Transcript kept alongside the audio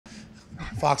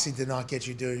Foxy did not get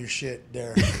you doing your shit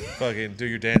there. Fucking do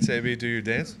your dance, AB. Do your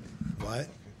dance. What?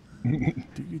 Do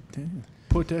you dance?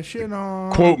 Put that shit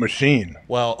on. Quote machine.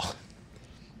 Well,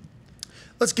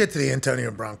 let's get to the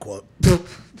Antonio Brown quote.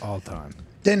 All time.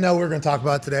 Didn't know we were going to talk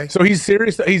about it today. So he's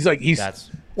serious? He's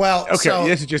well, okay, so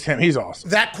this is just him. He's awesome.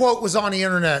 That quote was on the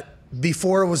internet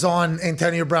before it was on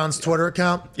Antonio Brown's Twitter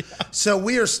account. Yeah. So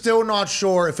we are still not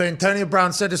sure if Antonio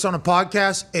Brown said this on a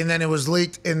podcast and then it was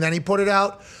leaked and then he put it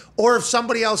out, or if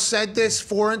somebody else said this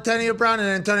for Antonio Brown and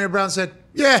Antonio Brown said,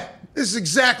 yeah, this is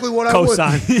exactly what I would.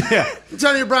 Yeah.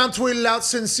 Antonio Brown tweeted out,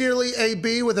 "Sincerely,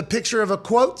 AB," with a picture of a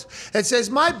quote. It says,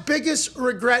 "My biggest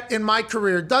regret in my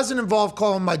career doesn't involve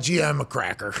calling my GM a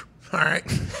cracker." All right?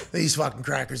 These fucking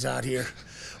crackers out here.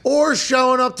 Or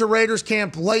showing up to Raiders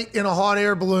camp late in a hot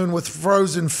air balloon with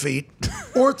frozen feet.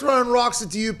 Or throwing rocks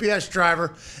at the UPS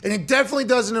driver. And it definitely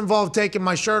doesn't involve taking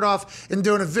my shirt off and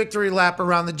doing a victory lap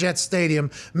around the Jets stadium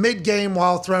mid-game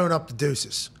while throwing up the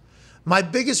deuces. My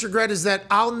biggest regret is that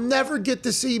I'll never get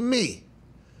to see me,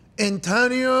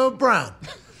 Antonio Brown,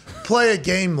 play a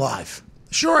game live.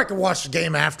 Sure, I can watch the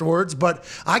game afterwards, but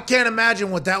I can't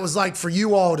imagine what that was like for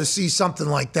you all to see something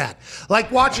like that.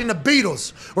 Like watching the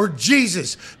Beatles or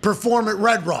Jesus perform at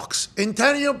Red Rocks.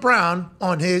 Antonio Brown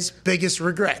on his biggest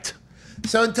regret.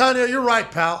 So, Antonio, you're right,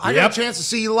 pal. I got a chance to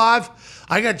see you live.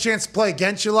 I got a chance to play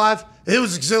against you live. It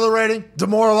was exhilarating,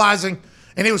 demoralizing,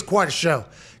 and it was quite a show.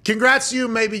 Congrats to you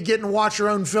maybe getting to watch your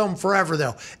own film forever,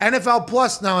 though. NFL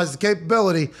Plus now has the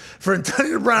capability for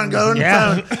Antonio Brown to go on the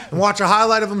phone and watch a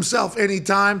highlight of himself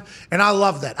anytime, and I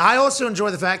love that. I also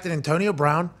enjoy the fact that Antonio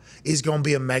Brown is going to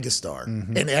be a megastar,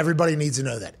 and everybody needs to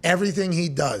know that. Everything he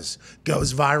does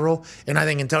goes viral, and I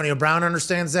think Antonio Brown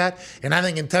understands that, and I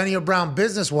think Antonio Brown,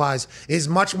 business-wise, is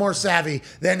much more savvy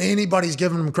than anybody's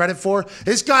giving him credit for.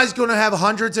 This guy's going to have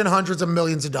hundreds and hundreds of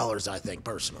millions of dollars, I think,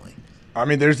 personally. I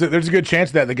mean, there's a good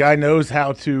chance that the guy knows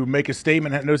how to make a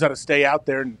statement, knows how to stay out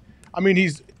there. And I mean,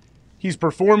 he's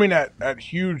performing at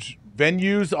huge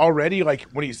venues already. Like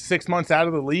when he's 6 months out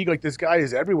of the league, like this guy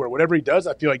is everywhere. Whatever he does,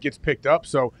 I feel like gets picked up.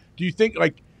 So do you think,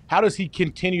 like, how does he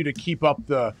continue to keep up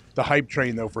the hype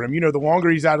train though for him? You know, the longer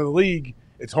he's out of the league,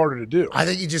 it's harder to do. I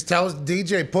think he just tells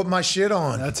DJ, put my shit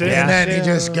on. That's it. And then he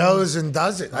just goes and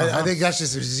does it. I think that's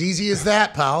just as easy as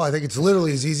that, pal. I think it's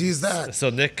literally as easy as that. So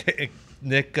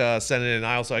Nick sent it in.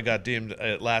 I got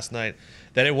DM'd last night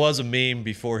that it was a meme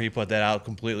before he put that out,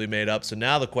 completely made up. So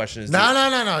now the question is...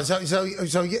 No.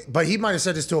 So, but he might have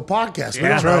said this to a podcast.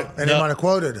 Yeah, right. And he might have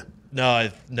quoted. No.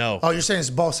 Oh, you're saying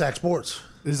it's Ballsack Sports.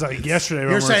 This is like yesterday.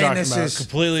 You're saying this is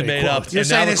completely made up. You're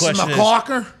saying this is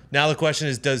McClarker? Now the question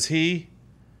is, does he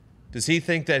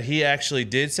think that he actually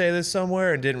did say this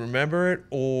somewhere and didn't remember it,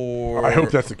 or... I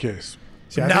hope that's the case.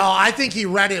 See, I think he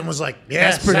read it and was like,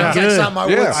 "Yeah, that's pretty sounds good. like something I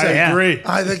would say." I agree.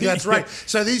 I think that's right.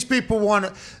 So these people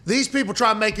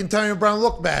try to make Antonio Brown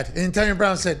look bad, and Antonio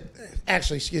Brown said,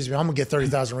 "Actually, excuse me, I'm gonna get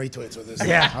 30,000 retweets with this."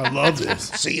 Yeah, I love this.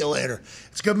 See you later.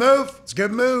 It's a good move. It's a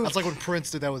good move. That's like when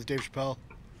Prince did that with Dave Chappelle.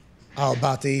 Oh,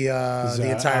 about the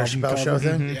entire Chappelle Show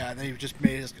thing. Yeah, and then he just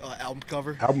made his album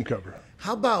cover.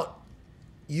 How about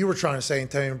you were trying to say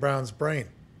Antonio Brown's brain?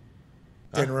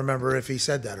 Didn't remember if he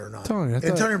said that or not.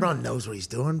 Antonio Brown knows what he's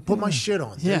doing. Put my shit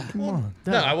on. Yeah, come on.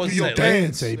 No, I wasn't saying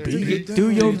dance, AB. Do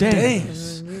your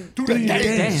dance. Do your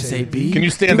dance, AB. Can you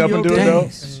stand up and do it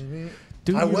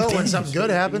though? I will when something good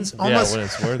happens. Almost, when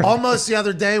it's worth it. Almost the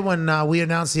other day when we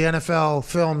announced the NFL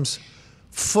Films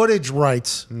footage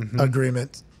rights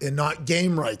agreement and not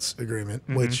game rights agreement,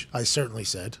 which I certainly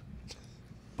said.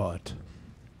 But...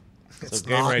 So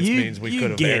game rights means we could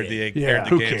have aired the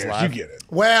games live. You get it.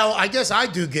 Well, I guess I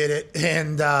do get it,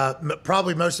 and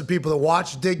probably most of the people that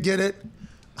watch did get it.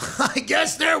 I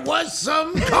guess there was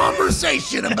some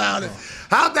conversation about it.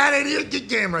 How'd that idiot get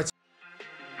game rights?